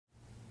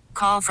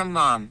Call from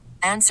mom.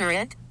 Answer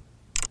it.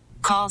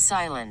 Call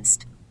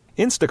silenced.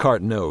 Instacart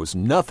knows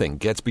nothing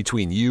gets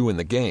between you and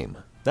the game.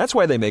 That's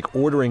why they make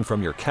ordering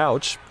from your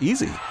couch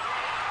easy.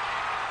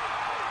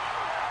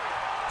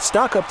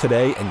 Stock up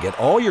today and get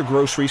all your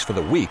groceries for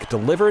the week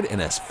delivered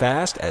in as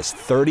fast as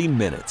 30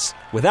 minutes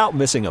without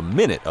missing a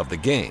minute of the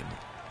game.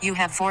 You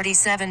have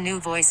 47 new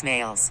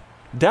voicemails.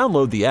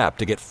 Download the app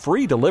to get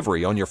free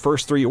delivery on your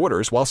first 3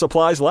 orders while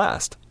supplies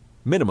last.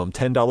 Minimum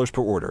 $10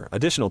 per order.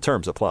 Additional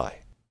terms apply.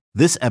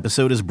 This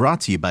episode is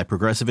brought to you by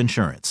Progressive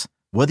Insurance.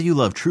 Whether you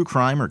love true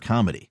crime or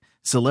comedy,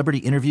 celebrity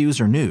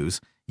interviews or news,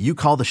 you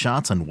call the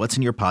shots on what's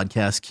in your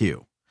podcast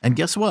queue. And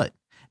guess what?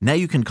 Now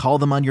you can call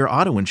them on your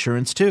auto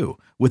insurance too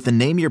with the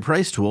Name Your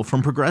Price tool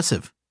from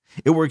Progressive.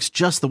 It works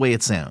just the way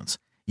it sounds.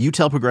 You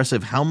tell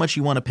Progressive how much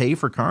you want to pay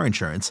for car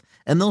insurance,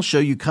 and they'll show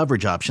you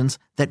coverage options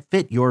that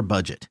fit your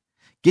budget.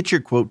 Get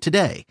your quote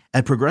today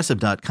at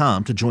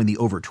Progressive.com to join the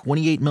over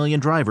 28 million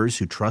drivers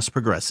who trust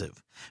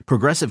Progressive.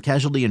 Progressive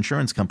Casualty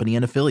Insurance Company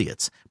and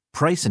Affiliates.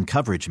 Price and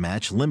coverage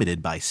match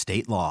limited by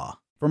state law.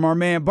 From our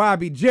man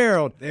Bobby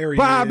Gerould. There he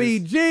Bobby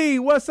is. G,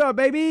 what's up,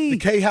 baby? The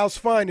K-House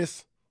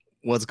finest.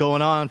 What's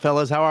going on,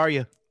 fellas? How are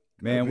you?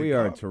 Man, we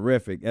are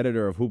terrific.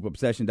 Editor of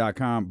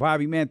HoopObsession.com.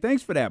 Bobby, man,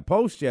 thanks for that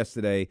post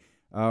yesterday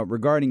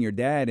regarding your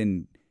dad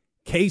and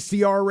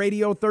KCR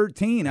Radio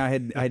 13.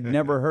 I'd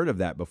never heard of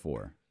that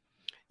before.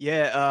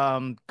 Yeah,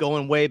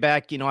 going way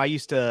back, I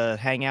used to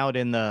hang out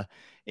in the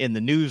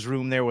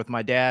newsroom there with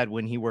my dad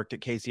when he worked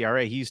at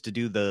KCRA. He used to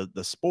do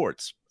the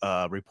sports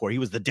report. He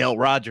was the Dale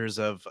Rogers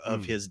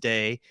of his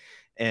day,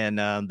 and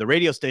the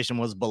radio station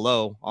was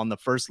below on the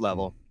first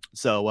level.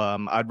 So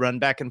I'd run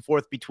back and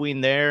forth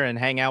between there and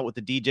hang out with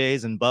the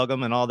DJs and bug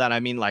them and all that. I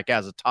mean, like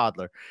as a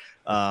toddler.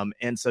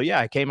 And so, yeah,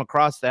 I came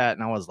across that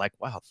and I was like,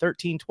 wow,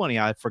 1320.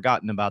 I'd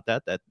forgotten about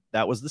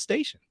that was the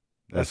station.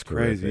 That's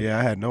crazy. Yeah,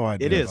 I had no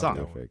idea. It is.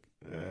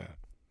 Yeah.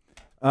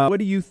 What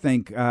do you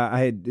think? I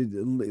had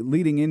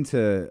leading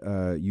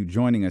into you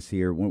joining us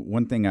here.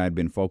 One thing I had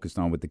been focused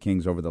on with the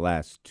Kings over the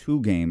last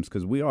 2 games,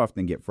 because we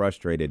often get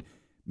frustrated.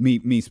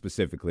 Me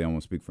specifically, I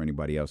won't speak for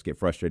anybody else. Get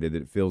frustrated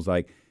that it feels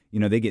like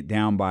they get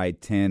down by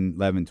 10,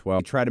 11,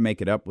 12. They try to make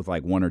it up with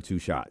like 1 or 2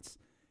 shots,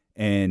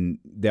 and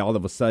they all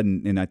of a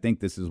sudden. And I think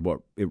this is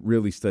what it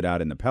really stood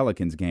out in the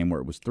Pelicans game,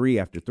 where it was 3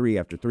 after 3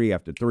 after 3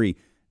 after 3.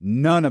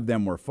 None of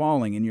them were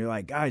falling, and you're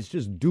like, guys,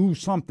 just do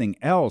something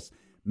else.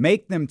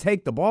 Make them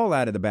take the ball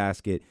out of the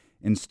basket.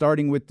 And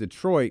starting with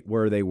Detroit,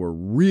 where they were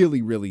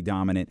really, really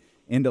dominant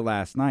into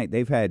last night,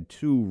 they've had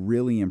 2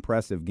 really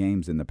impressive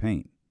games in the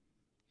paint.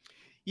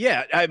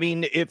 Yeah, I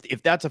mean,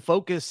 if that's a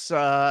focus,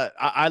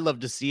 I love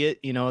to see it.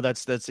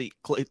 That's the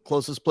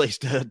closest place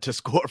to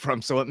score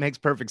from, so it makes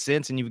perfect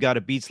sense. And you've got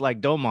a beast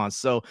like Domas.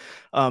 So,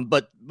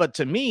 but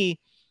to me,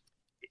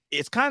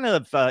 it's kind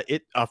of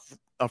a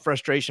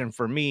frustration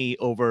for me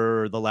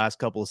over the last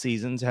couple of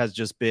seasons has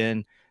just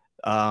been,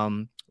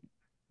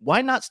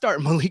 why not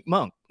start Malik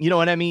Monk? You know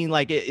what I mean?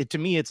 Like to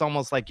me, it's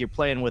almost like you're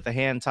playing with a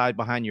hand tied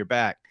behind your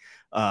back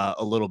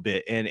a little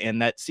bit.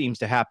 And that seems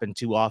to happen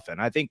too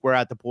often. I think we're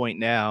at the point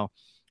now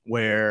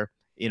where,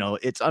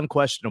 it's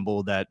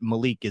unquestionable that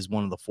Malik is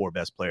one of the 4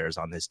 best players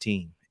on this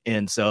team.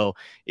 And so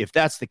if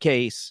that's the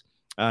case,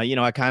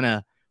 I kind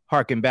of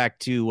harken back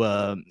to,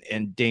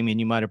 and Damian,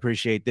 you might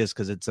appreciate this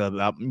because it's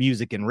about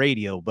music and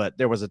radio, but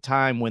there was a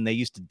time when they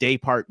used to day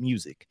part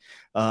music,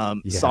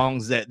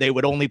 songs that they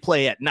would only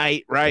play at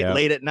night, right? Yep.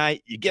 Late at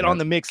night. You get on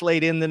the mix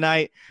late in the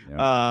night.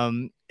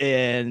 Yep.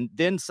 And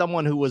then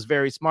someone who was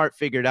very smart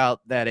figured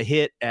out that a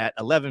hit at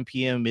 11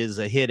 p.m. is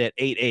a hit at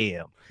 8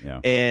 a.m. Yeah.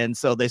 And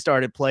so they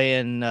started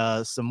playing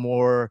some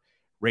more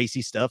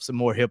racy stuff, some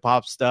more hip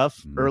hop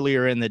stuff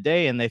earlier in the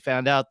day, and they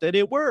found out that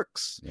it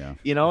works,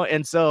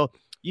 and so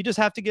you just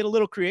have to get a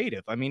little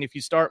creative. I mean, if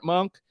you start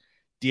Monk,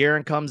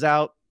 De'Aaron comes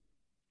out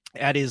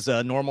at his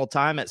normal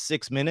time at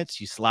 6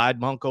 minutes, you slide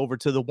Monk over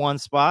to the 1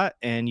 spot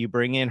and you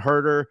bring in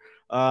Herter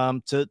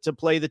to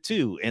play the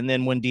 2. And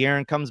then when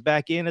De'Aaron comes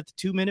back in at the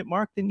 2-minute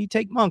mark, then you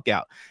take Monk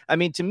out. I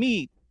mean, to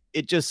me,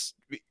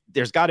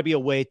 there's got to be a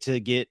way to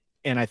get,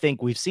 and I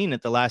think we've seen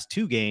it the last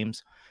 2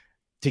 games,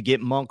 to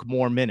get Monk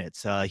more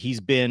minutes. He's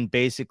been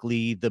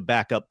basically the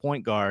backup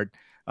point guard.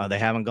 They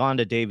haven't gone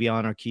to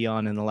Davion or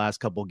Keon in the last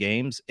couple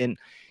games. And,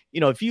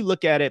 if you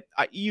look at it,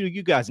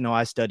 you guys know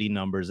I study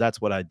numbers.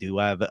 That's what I do.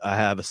 I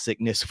have a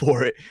sickness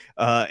for it.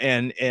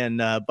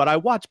 But I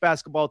watch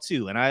basketball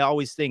too. And I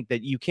always think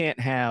that you can't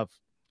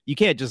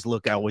just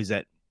look always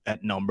at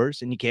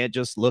numbers, and you can't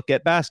just look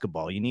at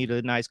basketball. You need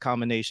a nice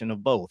combination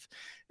of both.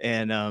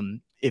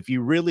 And if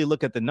you really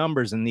look at the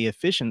numbers and the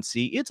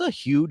efficiency, it's a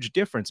huge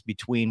difference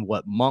between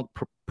what Monk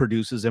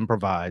produces and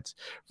provides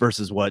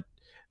versus what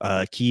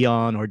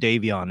Keon or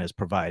Davion is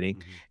providing.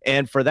 Mm-hmm.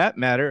 And for that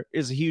matter,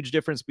 is a huge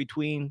difference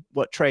between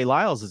what Trey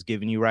Lyles is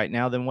giving you right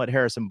now than what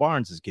Harrison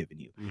Barnes is giving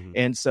you. Mm-hmm.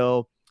 And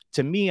so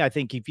to me, I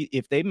think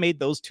if they made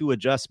those 2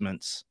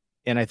 adjustments,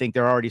 and I think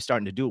they're already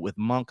starting to do it with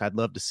Monk, I'd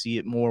love to see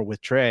it more with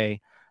Trey,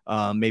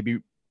 maybe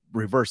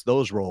reverse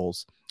those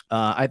roles.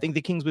 I think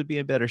the Kings would be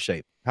in better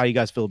shape. How do you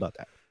guys feel about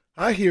that?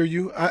 I hear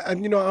you.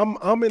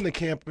 I'm in the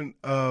camp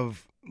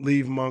of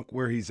leave Monk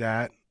where he's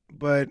at.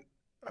 But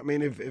I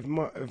mean, if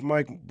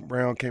Mike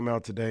Brown came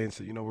out today and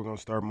said, we're going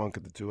to start Monk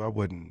at the 2, I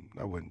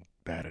wouldn't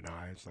bat an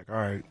eye. It's like, all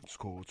right, it's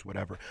cool, it's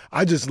whatever.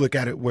 I just look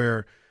at it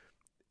where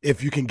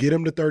if you can get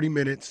him to 30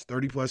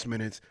 plus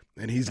minutes,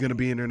 and he's going to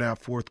be in there in that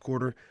fourth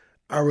quarter,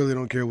 I really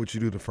don't care what you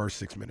do the first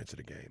 6 minutes of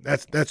the game.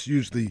 That's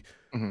usually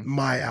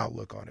my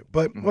outlook on it.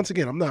 But once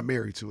again, I'm not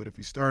married to it. If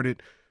he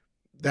started,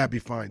 that'd be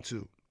fine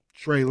too.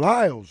 Trey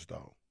Lyles,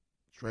 though.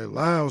 Trey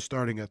Lyles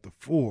starting at the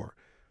 4.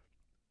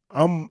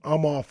 I'm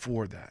all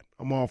for that.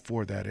 I'm all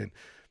for that. And,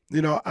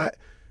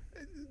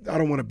 I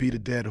don't want to beat a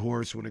dead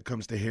horse when it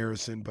comes to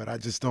Harrison, but I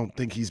just don't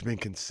think he's been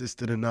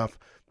consistent enough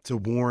to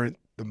warrant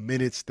the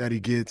minutes that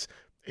he gets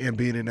and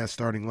being in that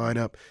starting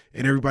lineup.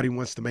 And everybody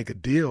wants to make a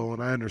deal,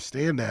 and I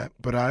understand that.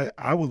 But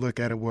I would look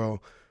at it,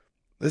 well,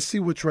 let's see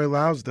what Trey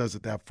Lyles does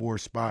at that 4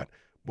 spot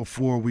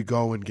before we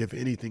go and give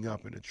anything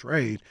up in a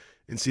trade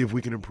and see if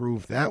we can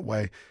improve that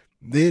way.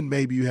 Then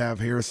maybe you have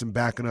Harrison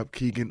backing up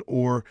Keegan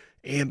or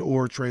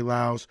Trey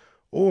Lyles.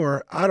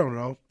 Or, I don't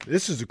know,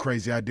 this is a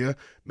crazy idea.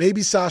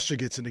 Maybe Sasha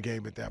gets in the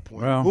game at that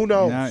point. Well, who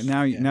knows?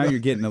 Now you're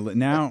getting now doing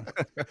now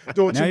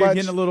too you're much,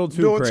 getting a little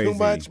too doing crazy. too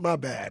much. My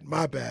bad.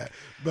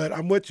 But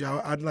I'm with you.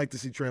 I'd like to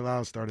see Trey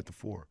Lyles start at the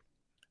 4.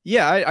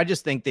 Yeah, I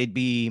just think they'd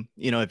be,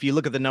 if you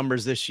look at the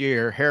numbers this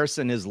year,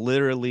 Harrison is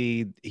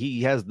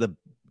he has the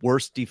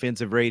worst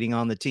defensive rating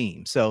on the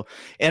team. So,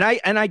 and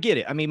I get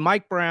it. I mean,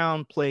 Mike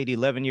Brown played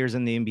 11 years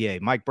in the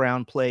NBA. Mike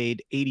Brown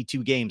played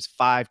 82 games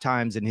 5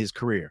 times in his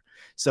career.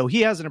 So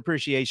he has an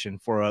appreciation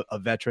for a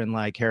veteran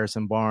like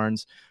Harrison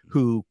Barnes,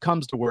 who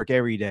comes to work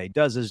every day,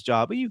 does his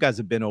job. But you guys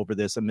have been over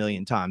this a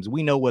million times.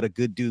 We know what a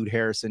good dude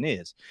Harrison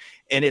is.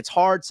 And it's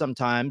hard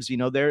sometimes,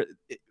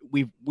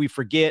 we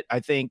forget, I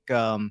think,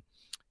 in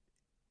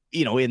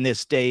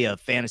this day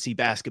of fantasy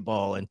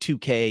basketball and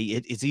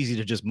 2K, it's easy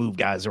to just move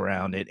guys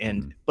around it.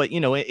 But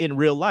in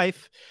real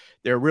life,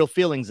 there are real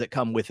feelings that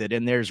come with it.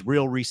 And there's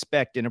real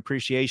respect and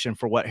appreciation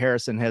for what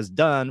Harrison has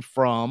done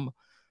from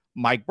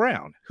Mike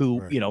Brown,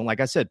 who, right, like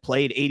I said,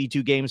 played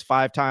 82 games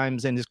 5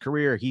 times in his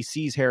career. He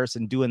sees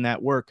Harrison doing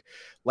that work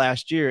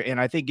last year. And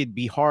I think it'd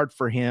be hard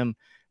for him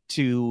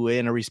to,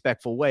 in a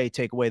respectful way,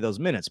 take away those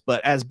minutes.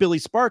 But as Billy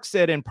Sparks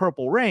said in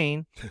Purple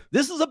Rain,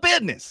 this is a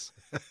business.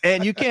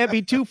 And you can't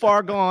be too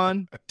far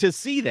gone to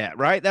see that,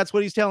 right? That's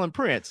what he's telling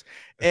Prince.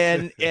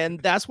 And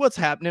that's what's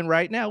happening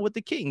right now with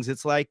the Kings.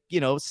 It's like,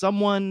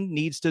 someone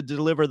needs to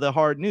deliver the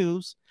hard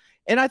news.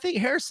 And I think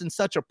Harrison's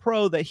such a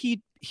pro that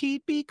he'd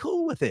be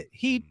cool with it.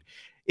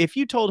 If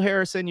you told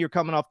Harrison you're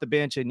coming off the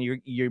bench and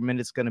your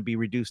minutes going to be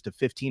reduced to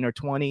 15 or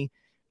 20,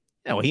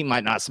 he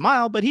might not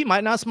smile, but he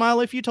might not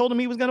smile if you told him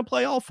he was going to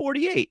play all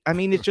 48. I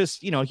mean, it's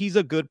just, he's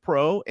a good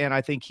pro, and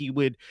I think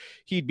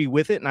he'd be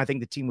with it, and I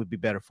think the team would be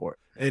better for it.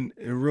 And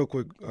real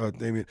quick,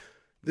 Damien,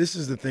 this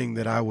is the thing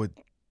that I would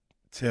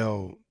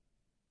tell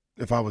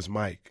if I was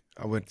Mike.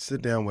 I would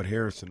sit down with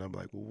Harrison. I'm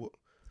like, well,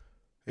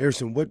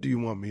 Harrison, what do you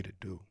want me to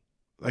do?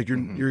 Like,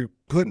 you're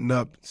putting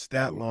up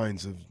stat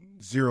lines of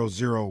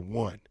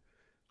 0-0-1,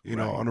 right,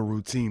 on a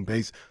routine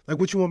base. Like,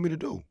 what you want me to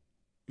do?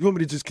 You want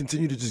me to just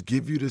continue to just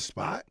give you this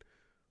spot?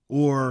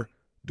 Or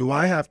do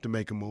I have to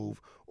make a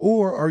move?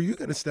 Or are you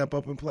going to step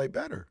up and play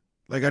better?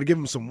 Like, I got to give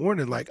him some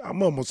warning. Like,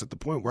 I'm almost at the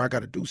point where I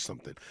got to do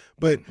something.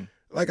 But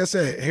like I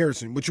said,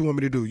 Harrison, what you want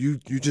me to do? You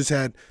just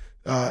had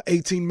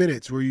 18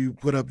 minutes where you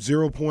put up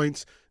 0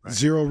 points, right,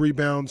 0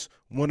 rebounds,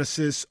 1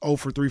 assist, 0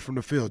 for 3 from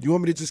the field. You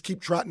want me to just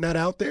keep trotting that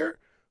out there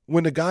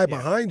when the guy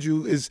behind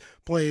you is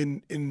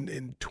playing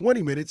in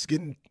 20 minutes,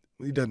 getting –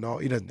 he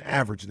doesn't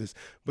average this.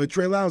 But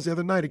Trey Lyles the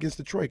other night against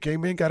Detroit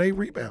came in, got 8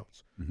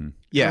 rebounds. Mm-hmm.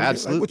 Yeah,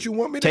 absolutely. Like, what you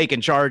want me to taking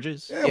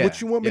charges? Yeah,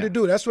 what you want me to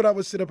do? That's what I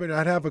would sit up and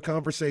I'd have a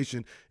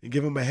conversation and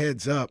give him a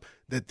heads up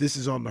that this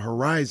is on the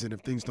horizon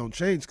if things don't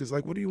change. Because,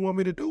 like, what do you want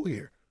me to do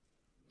here?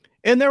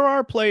 And there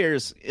are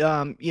players,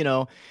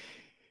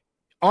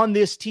 on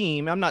this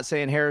team. I'm not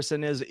saying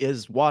Harrison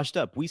is washed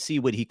up. We see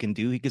what he can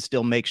do. He can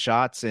still make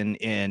shots and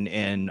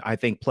I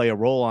think play a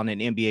role on an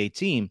NBA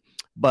team.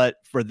 But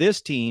for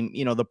this team,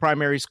 the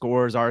primary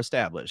scorers are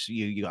established.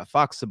 You got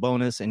Fox,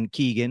 Sabonis, and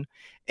Keegan.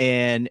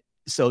 And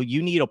so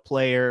you need a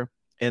player,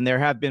 and there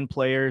have been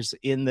players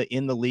in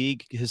the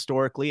league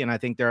historically, and I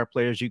think there are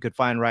players you could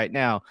find right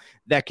now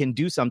that can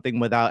do something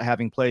without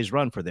having plays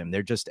run for them.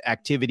 They're just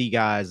activity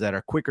guys that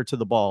are quicker to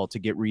the ball to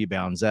get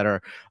rebounds, that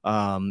are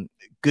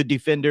good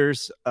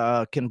defenders,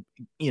 can,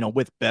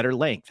 with better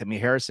length. I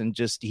mean, Harrison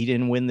he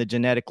didn't win the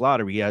genetic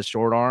lottery. He has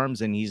short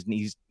arms, and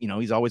he's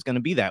always going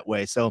to be that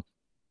way. So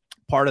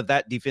part of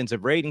that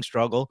defensive rating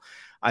struggle,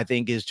 I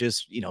think, is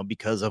just,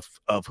 because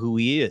of who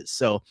he is.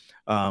 So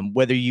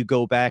whether you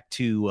go back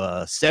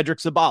to Cedric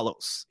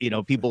Ceballos,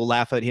 people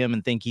laugh at him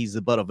and think he's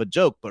the butt of a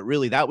joke, but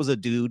really that was a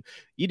dude.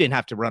 You didn't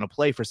have to run a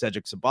play for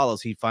Cedric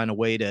Ceballos. He'd find a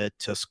way to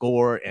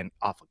score and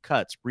off of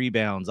cuts,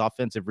 rebounds,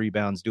 offensive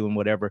rebounds, doing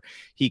whatever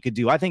he could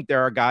do. I think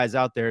there are guys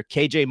out there.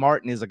 KJ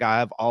Martin is a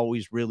guy I've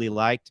always really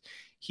liked.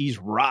 he's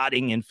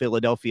rotting in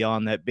Philadelphia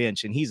on that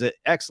bench, and he's an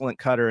excellent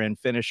cutter and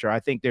finisher.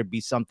 I think there'd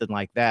be something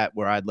like that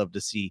where I'd love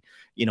to see,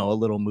 a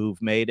little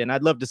move made, and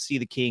I'd love to see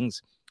the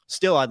Kings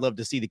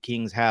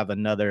have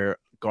another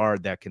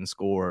guard that can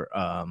score.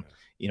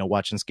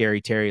 Watching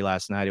Scary Terry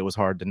last night, it was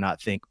hard to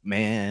not think,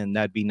 man,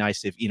 that'd be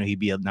nice if, he'd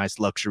be a nice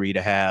luxury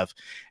to have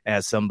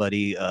as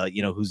somebody,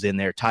 who's in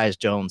there. Tyus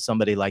Jones,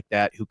 somebody like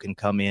that who can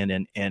come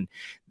in and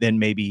then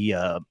maybe,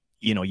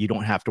 you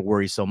don't have to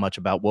worry so much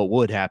about what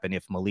would happen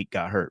if Malik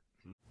got hurt.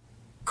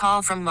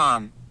 Call from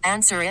mom.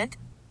 Answer it.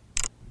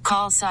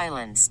 Call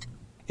silenced.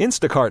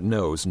 Instacart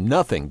knows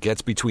nothing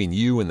gets between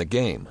you and the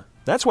game.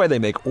 That's why they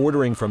make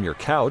ordering from your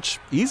couch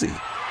easy.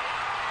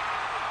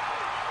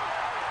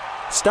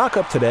 Stock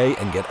up today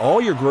and get all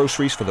your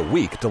groceries for the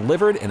week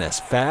delivered in as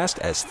fast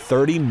as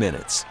 30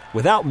 minutes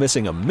without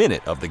missing a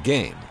minute of the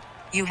game.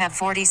 You have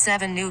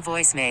 47 new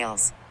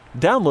voicemails.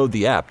 Download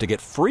the app to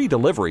get free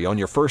delivery on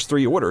your first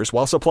 3 orders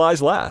while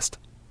supplies last.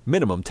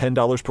 Minimum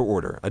 $10 per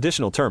order.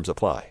 Additional terms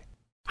apply.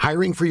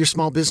 Hiring for your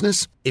small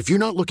business? If you're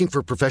not looking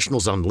for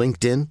professionals on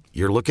LinkedIn,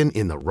 you're looking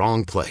in the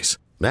wrong place.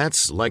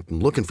 That's like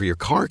looking for your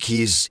car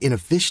keys in a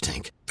fish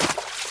tank.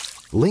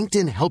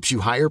 LinkedIn helps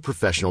you hire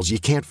professionals you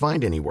can't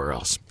find anywhere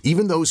else,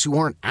 even those who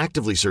aren't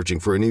actively searching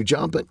for a new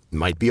job but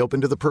might be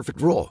open to the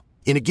perfect role.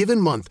 In a given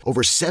month,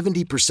 over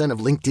 70% of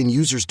LinkedIn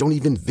users don't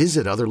even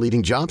visit other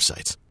leading job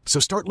sites. So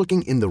start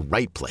looking in the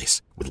right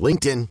place. With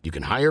LinkedIn, you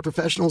can hire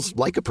professionals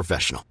like a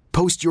professional.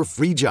 Post your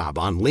free job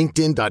on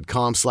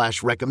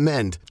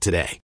linkedin.com/recommend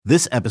today.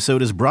 This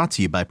episode is brought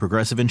to you by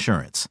Progressive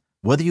Insurance.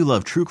 Whether you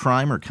love true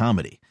crime or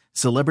comedy,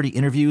 celebrity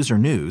interviews or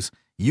news,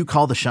 you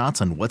call the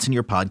shots on what's in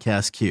your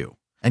podcast queue.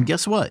 And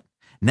guess what?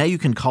 Now you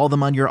can call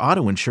them on your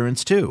auto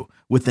insurance too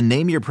with the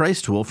Name Your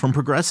Price tool from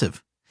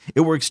Progressive.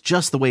 It works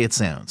just the way it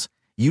sounds.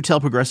 You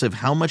tell Progressive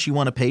how much you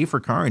want to pay for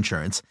car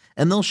insurance,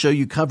 and they'll show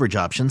you coverage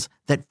options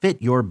that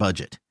fit your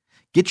budget.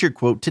 Get your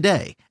quote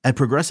today at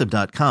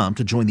Progressive.com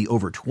to join the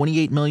over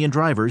 28 million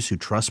drivers who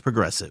trust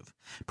Progressive.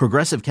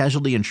 Progressive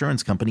Casualty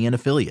Insurance Company and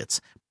Affiliates.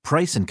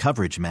 Price and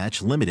coverage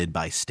match limited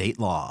by state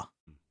law.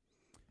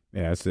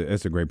 Yeah,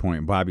 that's a great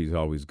point. Bobby's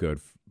always good.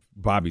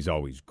 Bobby's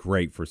always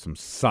great for some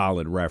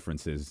solid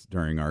references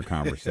during our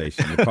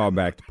conversation. The call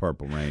back to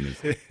Purple Rain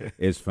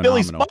is phenomenal.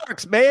 Billy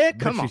Sparks, man,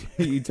 come on.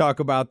 You talk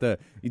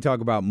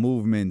about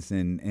movements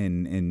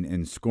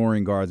and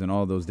scoring guards and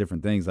all those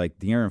different things. Like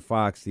De'Aaron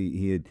Fox,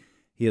 he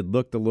had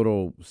looked a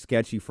little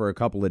sketchy for a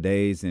couple of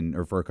days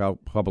or for a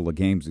couple of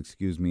games,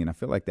 and I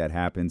feel like that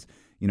happens,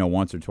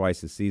 once or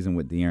twice this season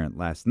with De'Aaron.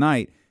 Last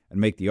night, I'd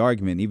make the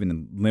argument, even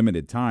in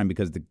limited time,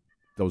 because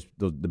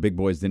the big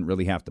boys didn't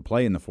really have to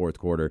play in the fourth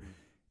quarter.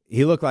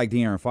 He looked like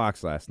De'Aaron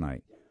Fox last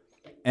night.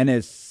 And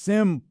this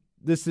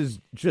is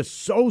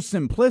just so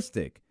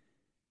simplistic,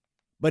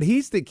 but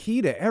he's the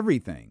key to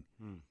everything.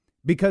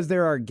 Because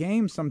there are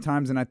games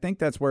sometimes, and I think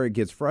that's where it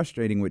gets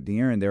frustrating with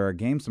De'Aaron. There are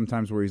games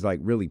sometimes where he's like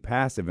really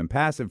passive, and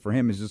passive for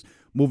him is just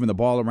moving the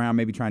ball around,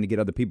 maybe trying to get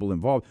other people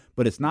involved,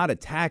 but it's not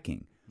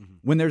attacking.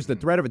 When there's the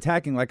threat of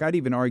attacking, like I'd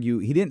even argue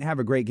he didn't have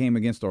a great game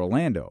against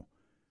Orlando,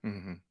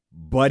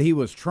 but he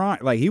was trying,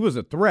 like he was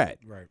a threat.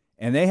 Right.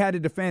 And they had to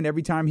defend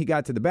every time he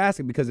got to the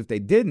basket, because if they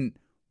didn't,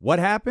 what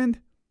happened?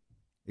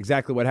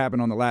 Exactly what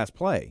happened on the last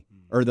play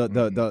or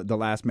the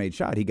last made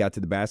shot. He got to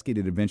the basket.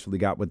 It eventually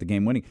got with the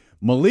game winning.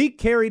 Malik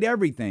carried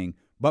everything,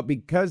 but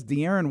because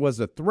De'Aaron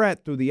was a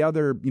threat through the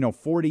other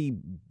 40,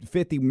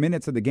 50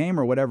 minutes of the game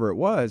or whatever it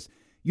was,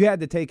 you had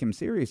to take him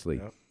seriously.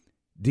 Yep.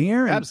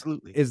 De'Aaron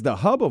absolutely is the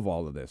hub of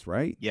all of this,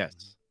 right?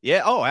 Yes.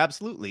 Yeah. Oh,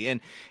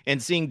 absolutely.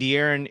 And seeing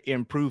De'Aaron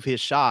improve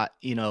his shot,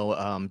 he's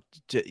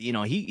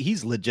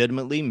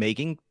legitimately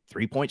making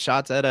 3-point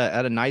shots at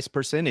a nice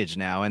percentage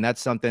now. And that's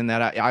something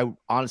that I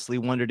honestly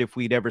wondered if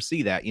we'd ever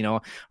see that.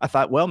 I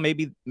thought, well,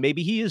 maybe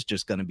he is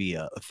just going to be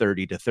a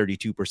 30 to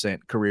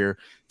 32% career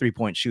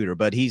 3-point shooter,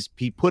 but he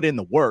put in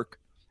the work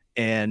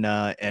and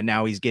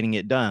now he's getting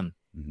it done.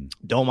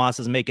 Domas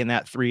is making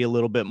that three a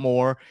little bit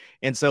more.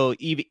 And so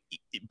even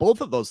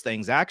both of those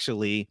things,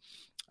 actually,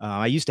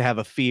 I used to have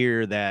a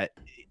fear that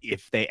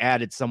if they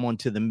added someone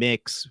to the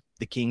mix,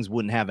 the Kings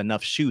wouldn't have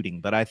enough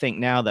shooting. But I think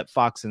now that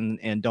Fox and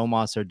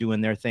Domas are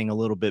doing their thing a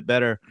little bit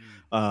better,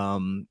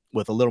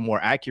 with a little more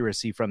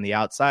accuracy from the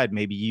outside,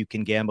 maybe you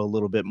can gamble a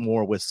little bit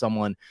more with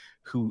someone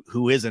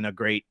who isn't a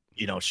great,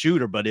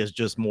 shooter, but is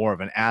just more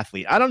of an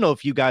athlete. I don't know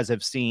if you guys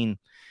have seen,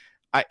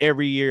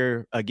 every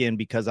year, again,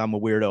 because I'm a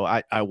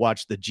weirdo, I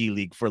watch the G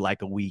League for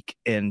like a week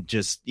and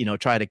just,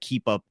 try to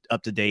keep up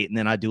to date. And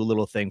then I do a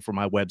little thing for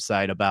my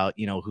website about,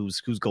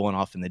 who's going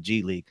off in the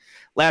G League.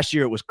 Last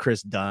year, it was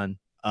Chris Dunn.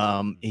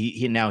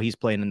 Now he's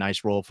playing a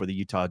nice role for the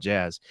Utah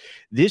Jazz.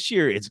 This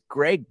year, it's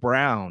Greg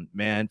Brown,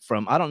 man,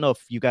 I don't know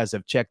if you guys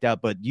have checked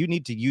out, but you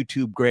need to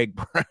YouTube Greg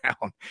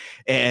Brown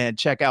and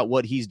check out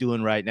what he's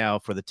doing right now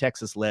for the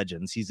Texas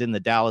Legends. He's in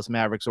the Dallas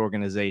Mavericks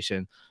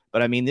organization.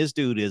 But I mean, this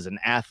dude is an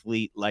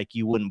athlete like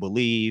you wouldn't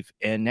believe.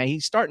 And now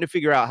he's starting to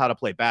figure out how to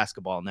play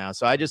basketball now.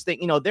 So I just think,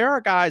 there are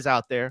guys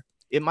out there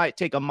it might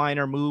take a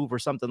minor move or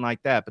something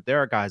like that, but there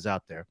are guys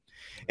out there.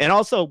 And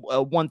also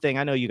one thing,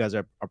 I know you guys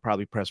are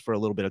probably pressed for a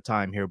little bit of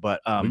time here,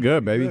 but we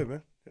good, baby. Good,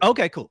 man.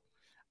 Okay, cool.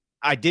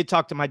 I did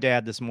talk to my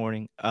dad this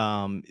morning.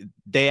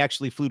 They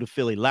actually flew to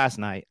Philly last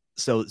night.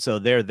 So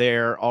they're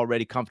there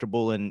already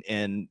comfortable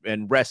and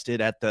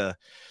rested at the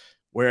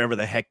wherever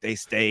the heck they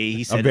stay.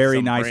 He said a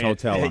very nice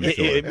hotel, I'm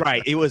sure.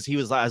 Right. I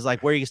was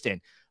like, where are you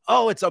staying?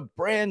 Oh, it's a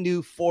brand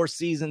new Four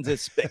Seasons.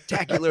 It's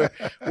spectacular.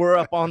 We're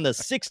up on the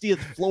 60th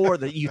floor.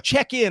 That you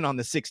check in on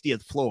the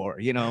 60th floor,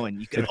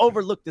 and you can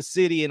overlook the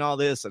city and all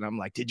this. And I'm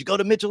like, did you go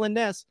to Mitchell and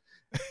Ness?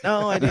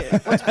 No, I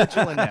didn't. What's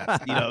Mitchell and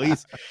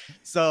Ness?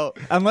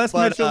 Unless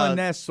Mitchell and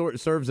Ness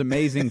serves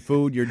amazing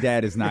food, your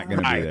dad is not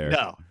going to be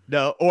there.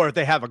 No. Or if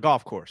they have a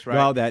golf course, right?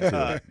 Well,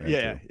 that too.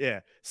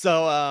 Yeah.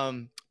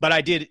 So, but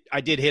I did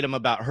hit him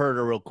about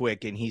Herder real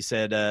quick, and he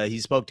said he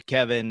spoke to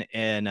Kevin,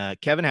 and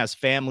Kevin has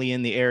family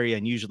in the area,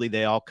 and usually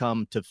they all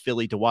come to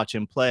Philly to watch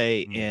him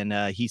play,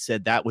 and he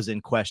said that was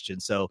in question.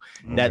 So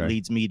that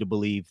leads me to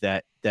believe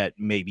that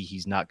maybe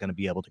he's not going to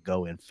be able to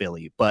go in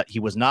Philly, but he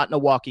was not in a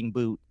walking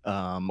boot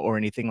or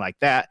anything like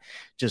that.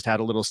 Just had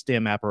a little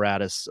stem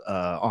apparatus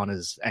on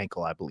his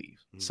ankle, I believe.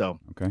 So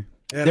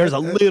Yeah, there's a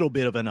little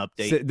bit of an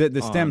update.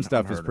 The stem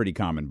stuff is pretty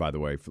common, by the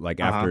way. Like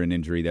after an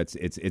injury,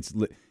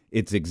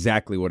 it's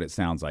exactly what it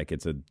sounds like.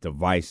 It's a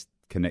device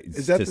connected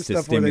to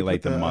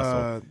stimulate the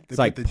muscle. It's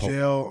like the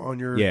gel on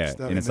your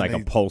stuff, and it's like a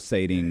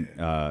pulsating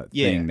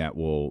thing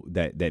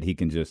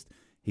that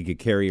he could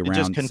carry around. It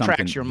just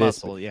contracts your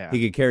muscle.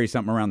 He could carry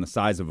something around the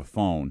size of a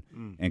phone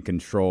and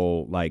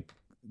control, like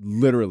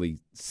literally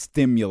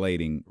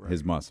stimulating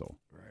his muscle.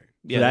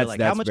 Yeah, so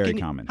that's very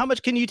common. How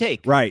much can you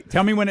take? Right.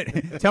 Tell me when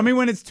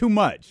it's too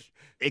much.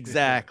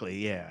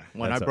 Exactly. Yeah.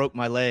 When I broke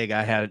my leg,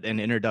 I had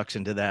an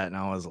introduction to that, and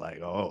I was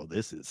like, "Oh,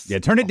 this is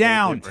turn it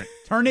down.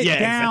 Turn it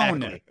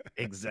down."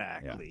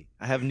 Exactly.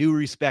 I have new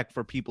respect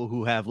for people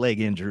who have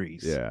leg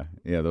injuries. Yeah.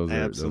 Those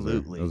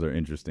are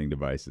interesting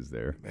devices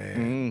there.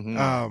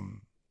 Man.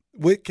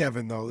 With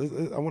Kevin though,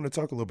 I want to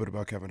talk a little bit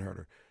about Kevin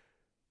Herder.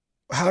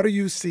 How do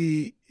you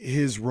see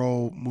his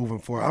role moving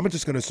forward? I'm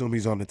just going to assume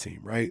he's on the team,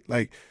 right?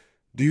 Like,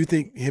 do you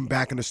think him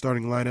back in the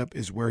starting lineup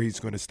is where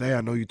he's going to stay?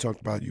 I know you talked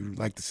about you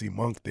like to see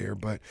Monk there,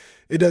 but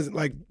it doesn't,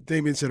 like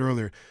Damian said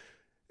earlier,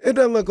 it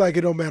doesn't look like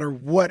it don't matter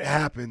what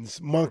happens.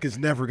 Monk is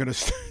never going to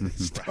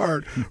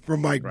start for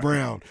Mike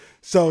Brown.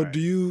 So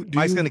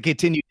Mike's going to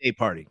continue day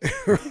party.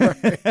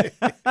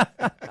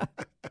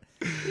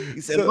 He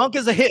said Monk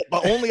is a hit,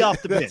 but only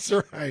off the bench.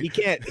 That's right.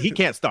 He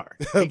can't start.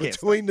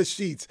 Between the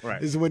sheets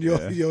is when you'll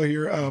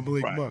hear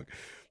Malik Monk.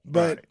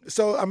 But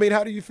so I mean,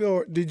 how do you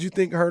feel? Did you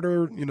think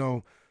Herder,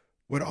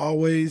 would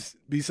always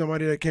be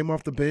somebody that came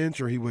off the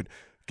bench, or he would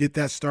get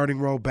that starting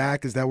role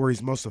back? Is that where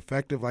he's most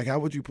effective? Like, how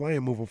would you play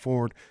him moving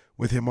forward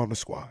with him on the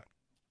squad?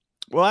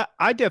 Well,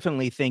 I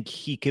definitely think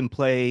he can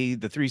play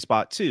the 3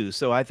 spot too.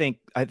 So I think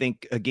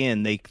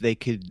again they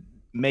could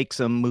make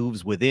some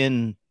moves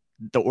within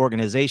the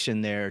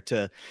organization there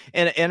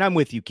and I'm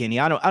with you, Kenny.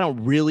 I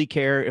don't really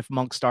care if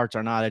Monk starts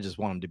or not. I just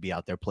want him to be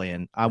out there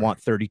playing. I want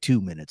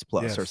 32 minutes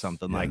plus or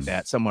something like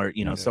that, somewhere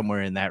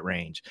somewhere in that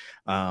range.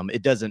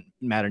 It doesn't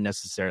matter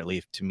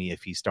necessarily to me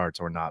if he starts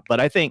or not. But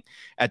I think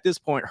at this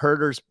point,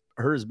 Herder's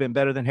been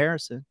better than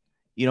Harrison.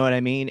 You know what I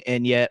mean?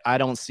 And yet I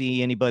don't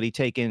see anybody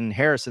taking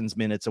Harrison's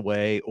minutes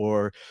away,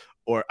 or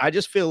I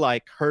just feel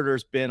like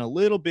Herder's been a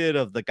little bit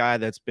of the guy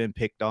that's been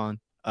picked on.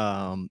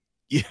 Or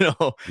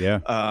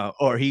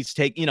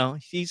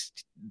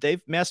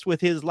they've messed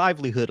with his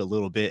livelihood a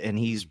little bit, and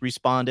he's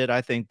responded,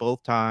 I think,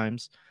 both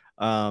times.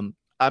 I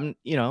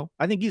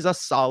think he's a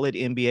solid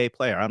NBA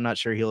player. I'm not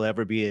sure he'll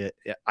ever be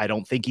I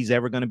don't think he's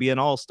ever going to be an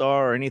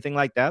all-star or anything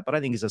like that, but I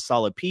think he's a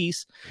solid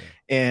piece.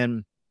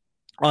 And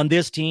on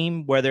this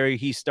team, whether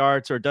he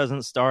starts or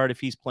doesn't start, if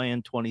he's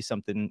playing 20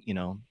 something,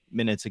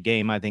 minutes a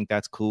game, I think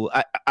that's cool.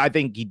 I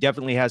think he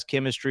definitely has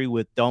chemistry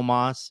with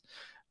Domas.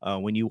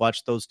 When you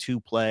watch those two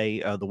play,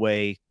 the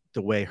way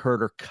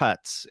Herder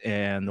cuts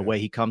and the way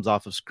he comes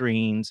off of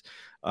screens,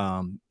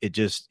 it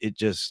just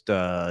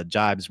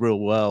jibes real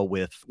well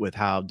with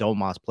how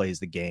Domas plays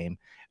the game.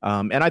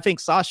 And I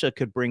think Sasha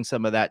could bring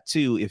some of that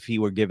too if he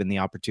were given the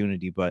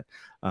opportunity, but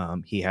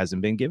he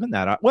hasn't been given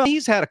that. Well,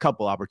 he's had a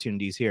couple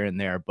opportunities here and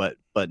there, but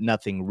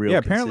nothing real. Yeah,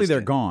 apparently they're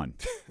gone.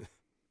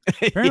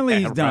 Apparently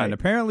he's done. Right.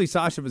 Apparently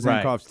Sasha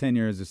Vezenkov's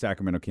tenure as the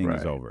Sacramento King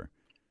is over.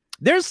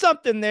 There's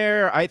something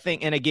there, I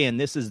think, and again,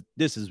 this is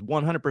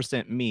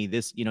 100% me.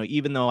 This,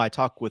 even though I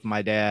talk with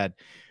my dad,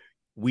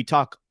 we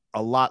talk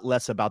a lot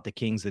less about the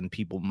Kings than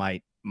people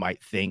might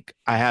think.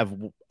 I have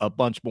a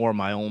bunch more of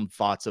my own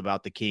thoughts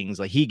about the Kings.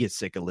 Like, he gets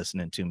sick of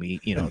listening to me.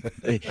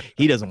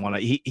 He doesn't want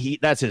to. He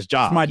that's his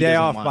job. It's my day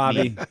off,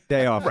 Bobby.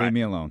 Day off. Leave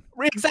me alone.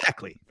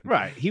 Exactly.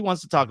 Right. He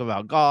wants to talk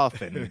about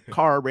golf and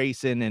car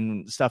racing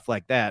and stuff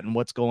like that, and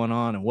what's going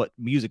on and what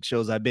music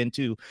shows I've been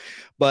to.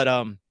 But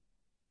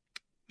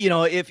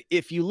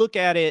if you look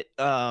at it,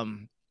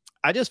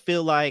 I just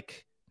feel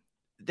like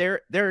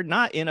they're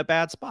not in a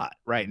bad spot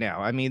right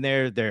now. I mean,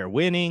 they're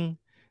winning.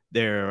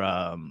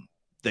 They're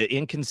the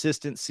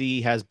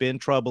inconsistency has been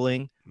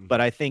troubling,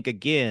 but I think,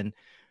 again,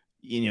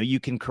 you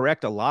can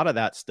correct a lot of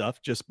that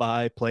stuff just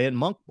by playing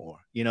Monk more.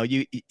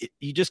 You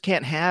just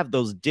can't have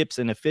those dips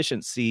in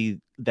efficiency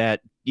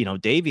that,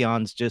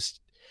 Davion's just,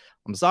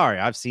 I'm sorry,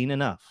 I've seen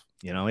enough.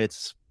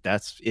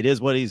 It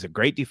is what he's a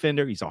great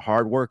defender. He's a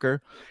hard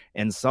worker.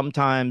 And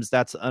sometimes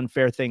that's the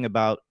unfair thing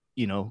about,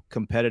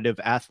 competitive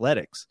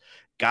athletics.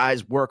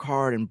 Guys work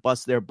hard and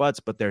bust their butts,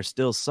 but there's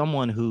still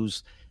someone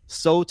who's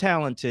so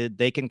talented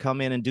they can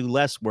come in and do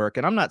less work.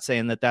 And I'm not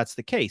saying that that's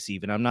the case.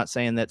 Even I'm not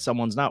saying that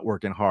someone's not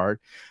working hard.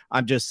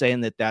 I'm just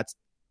saying that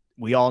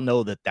we all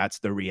know that that's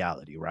the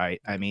reality,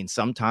 right? I mean,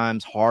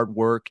 sometimes hard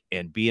work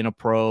and being a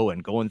pro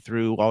and going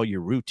through all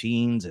your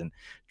routines and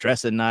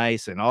dressing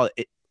nice and all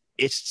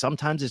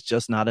sometimes it's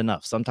just not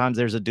enough. Sometimes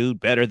there's a dude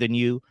better than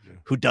you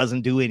who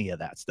doesn't do any of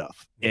that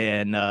stuff,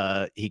 and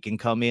he can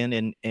come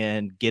in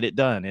and get it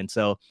done. And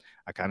so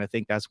I kind of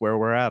think that's where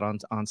we're at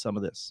on some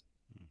of this.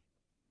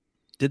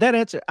 Did that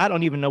answer? I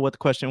don't even know what the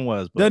question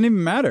was. But... Doesn't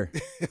even matter.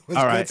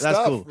 All right,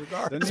 that's cool.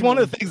 It's one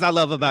of the things I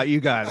love about you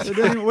guys.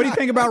 What do you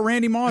think about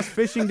Randy Moss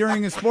fishing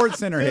during a Sports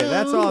Center hit?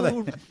 That's all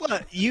that.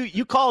 But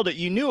you called it.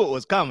 You knew it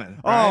was coming.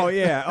 Right? Oh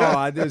yeah.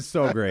 Oh, it was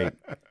so great.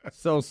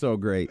 So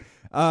great.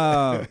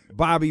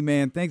 Bobby,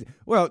 man, thanks.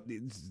 Well,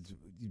 you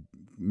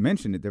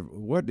mentioned it.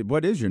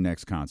 What is your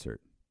next concert?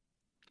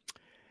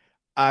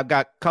 I've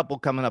got a couple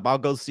coming up. I'll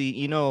go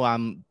see.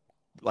 I'm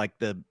like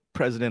the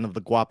president of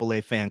the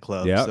Guapole fan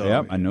club.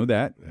 Yeah, I know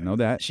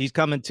that. She's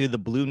coming to the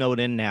Blue Note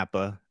in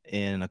Napa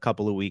in a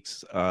couple of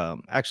weeks.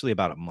 Actually,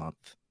 about a month.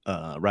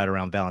 Right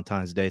around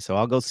Valentine's Day. So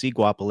I'll go see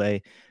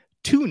Guapole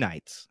 2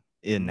 nights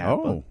in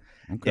Napa. Oh.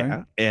 Okay.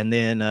 Yeah. And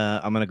then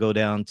I'm going to go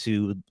down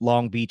to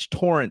Long Beach,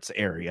 Torrance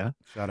area.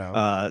 Shout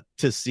out.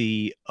 To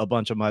see a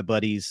bunch of my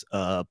buddies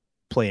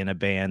play in a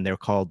band. They're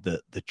called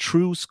the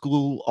True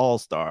School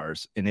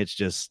All-Stars. And it's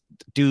just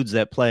dudes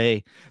that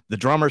play, the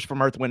drummers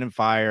from Earth, Wind &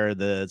 Fire,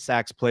 the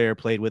sax player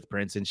played with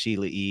Prince and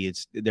Sheila E.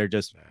 They're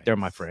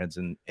my friends,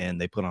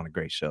 and they put on a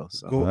great show.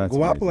 So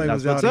Guapole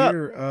was out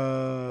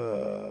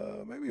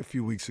here maybe a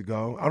few weeks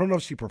ago. I don't know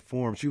if she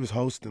performed. She was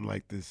hosting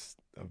like this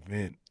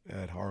event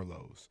at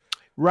Harlow's.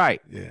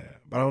 Right. Yeah.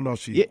 But I don't know if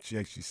she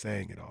actually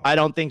sang it all. I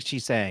don't think she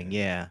sang.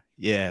 Yeah.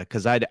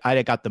 Because I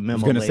got the memo. I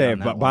was going to say,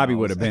 Bobby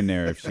would have been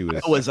there if she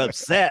was. I was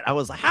upset. I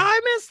was like, how I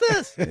missed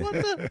this?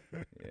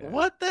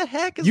 What the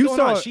heck is going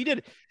on? She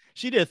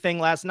did a thing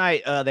last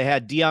night. They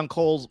had Deion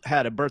Cole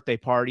had a birthday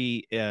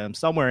party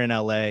somewhere in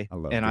LA.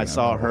 I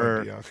saw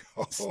her.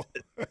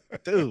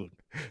 Dude.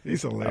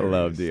 He's hilarious. I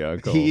love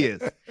Deion Cole. He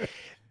is.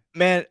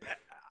 Man,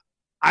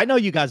 I know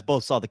you guys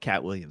both saw the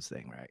Cat Williams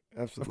thing, right?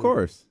 Absolutely. Of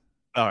course.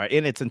 All right,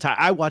 in its entire,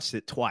 I watched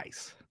it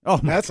twice. Oh,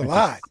 that's a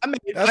lot.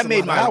 I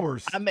made my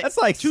hours. That's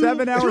like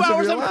 7 hours. 2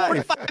 hours of your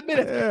and 45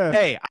 minutes. Yeah.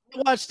 Hey,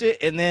 I watched it,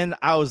 and then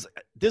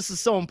this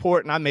is so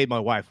important. I made my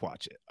wife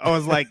watch it. I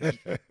was like,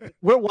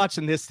 we're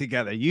watching this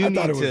together. You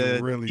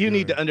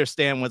need to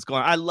understand what's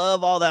going on. I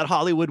love all that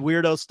Hollywood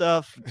weirdo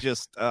stuff.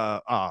 Just,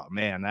 oh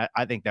man,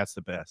 I think that's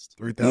the best.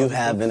 You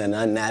having an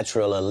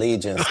unnatural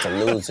allegiance to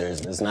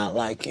losers is not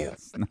like you.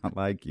 It's not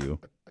like you.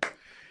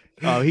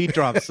 Oh, he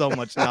dropped so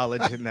much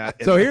knowledge in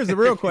that. So here's the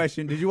real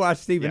question. Did you watch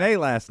Stephen A.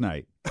 last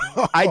night?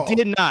 I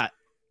did not.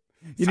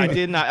 I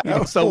did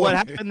not. So what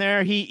happened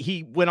there?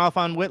 He went off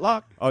on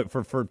Whitlock? Oh,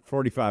 for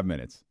 45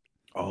 minutes.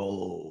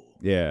 Oh.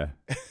 Yeah.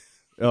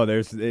 Oh,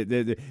 there's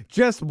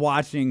just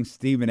watching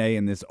Stephen A.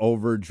 in this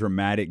over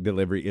dramatic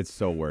delivery. It's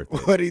so worth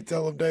it. What'd he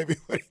tell him, Davey?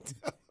 What'd he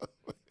tell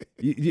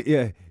him?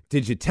 Yeah.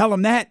 Did you tell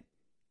him that?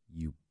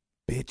 You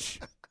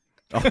bitch.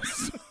 Oh,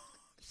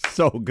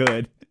 so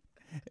good.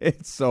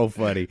 It's so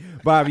funny.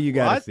 Bobby, you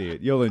got to see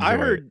it. You'll enjoy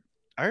it.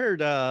 I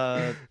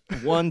heard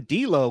one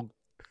D-Lo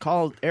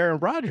called Aaron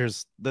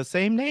Rodgers the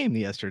same name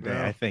yesterday.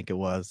 Yeah. I think it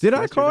was. Did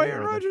I call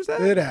Aaron Rodgers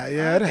that? It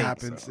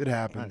happens. So. It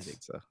happens. I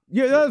think so.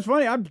 Yeah, that was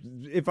funny.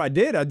 If I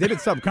did it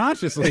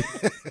subconsciously.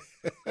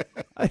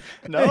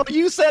 No,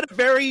 you said it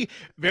very,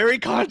 very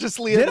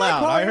consciously and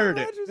loud. I heard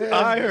it.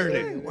 I heard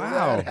it.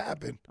 Wow. It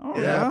happened. Oh,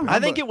 yeah. I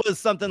think it was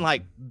something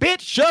like,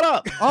 bitch, shut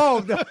up.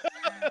 Oh, no.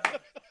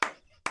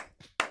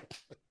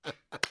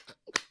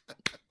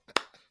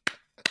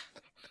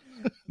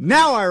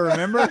 Now I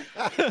remember.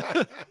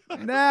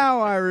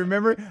 I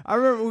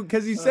remember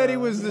because he said he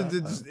was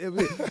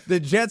the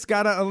Jets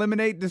got to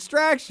eliminate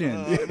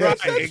distraction. Right,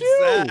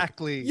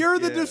 exactly. You're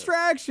the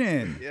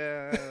distraction.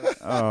 Yeah.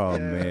 Oh,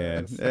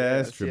 man.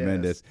 That's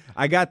tremendous. Yes.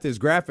 I got this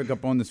graphic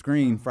up on the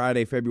screen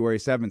Friday, February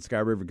 7th, Sky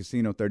River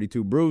Casino,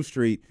 32 Brew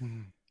Street.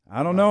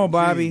 I don't know,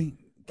 Bobby.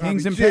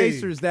 Kings and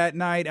Pacers that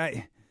night.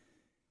 I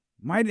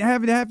might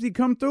have to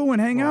come through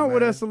and hang out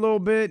with us a little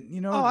bit.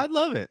 Oh, I'd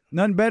love it.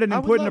 Nothing better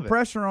than putting the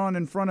pressure on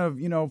in front of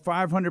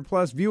 500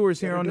 plus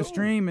viewers here on the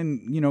stream,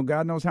 and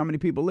God knows how many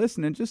people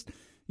listening. Just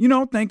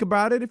think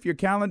about it. If your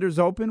calendar's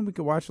open, we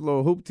could watch a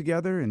little hoop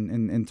together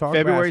and talk.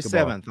 February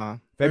basketball. 7th, huh?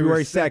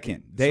 February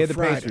 2nd, day of the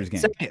Pacers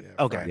game.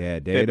 Okay. Yeah,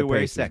 day of the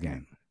Pacers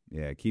game.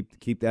 Yeah,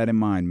 keep that in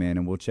mind, man,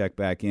 and we'll check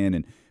back in.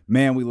 And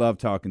man, we love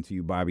talking to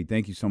you, Bobby.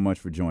 Thank you so much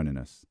for joining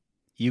us.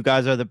 You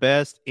guys are the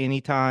best.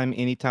 Anytime.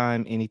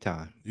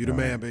 You the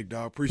man, big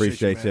dog.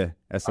 Appreciate you, man.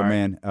 That's the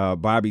man.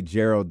 Bobby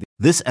Gerould.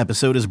 This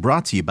episode is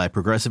brought to you by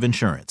Progressive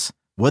Insurance.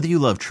 Whether you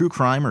love true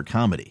crime or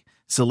comedy,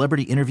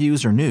 celebrity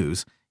interviews or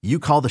news, you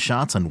call the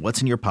shots on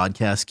what's in your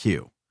podcast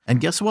queue. And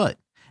guess what?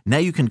 Now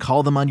you can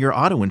call them on your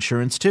auto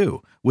insurance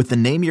too with the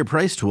Name Your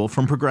Price tool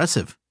from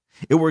Progressive.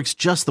 It works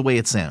just the way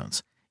it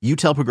sounds. You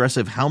tell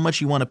Progressive how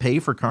much you want to pay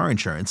for car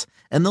insurance,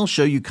 and they'll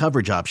show you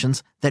coverage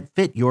options that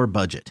fit your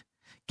budget.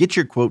 Get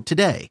your quote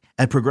today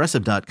at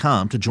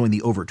Progressive.com to join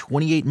the over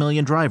 28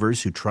 million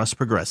drivers who trust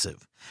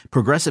Progressive.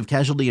 Progressive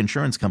Casualty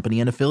Insurance Company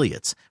and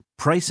Affiliates.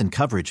 Price and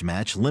coverage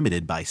match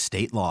limited by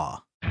state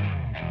law.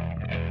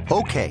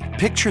 Okay,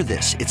 picture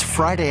this. It's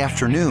Friday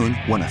afternoon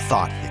when a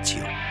thought hits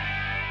you.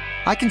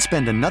 I can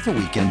spend another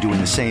weekend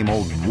doing the same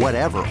old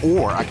whatever,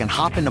 or I can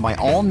hop into my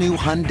all-new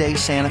Hyundai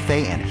Santa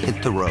Fe and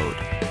hit the road.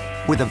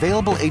 With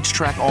available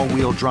H-Track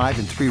all-wheel drive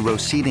and 3-row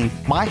seating,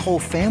 my whole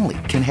family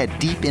can head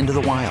deep into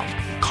the wild.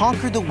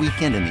 Conquer the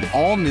weekend in the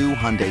all-new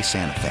Hyundai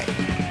Santa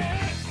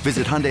Fe.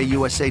 Visit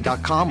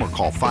HyundaiUSA.com or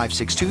call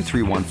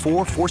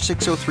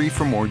 562-314-4603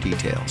 for more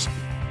details.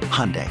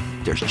 Hyundai,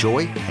 there's joy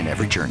in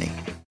every journey.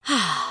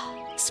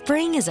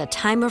 Spring is a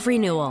time of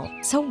renewal,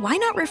 so why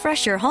not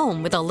refresh your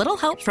home with a little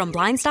help from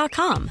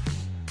Blinds.com?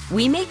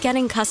 We make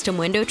getting custom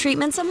window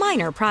treatments a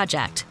minor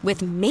project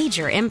with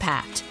major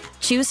impact.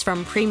 Choose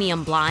from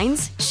premium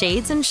blinds,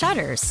 shades, and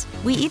shutters.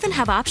 We even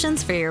have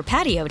options for your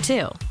patio,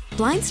 too.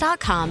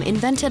 Blinds.com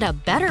invented a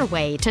better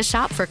way to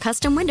shop for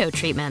custom window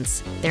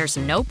treatments. There's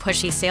no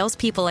pushy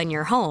salespeople in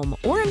your home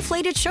or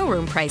inflated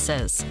showroom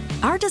prices.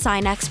 Our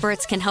design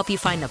experts can help you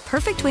find the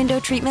perfect window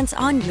treatments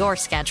on your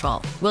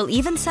schedule. We'll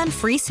even send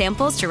free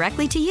samples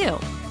directly to you.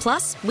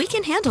 Plus, we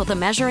can handle the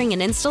measuring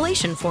and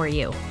installation for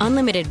you.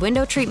 Unlimited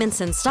window treatments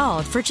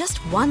installed for just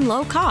one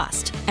low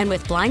cost. And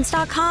with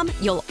Blinds.com,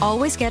 you'll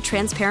always get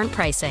transparent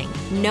pricing.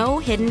 No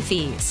hidden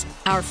fees.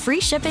 Our free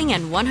shipping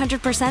and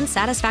 100%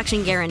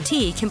 satisfaction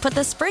guarantee can put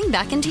the spring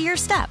back into your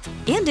step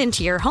and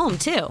into your home,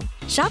 too.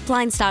 Shop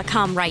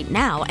Blinds.com right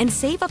now and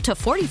save up to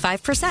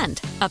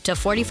 45%. Up to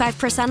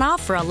 45%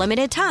 off for a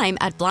limited time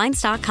at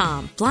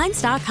Blinds.com.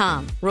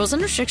 Blinds.com. Rules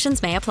and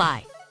restrictions may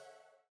apply.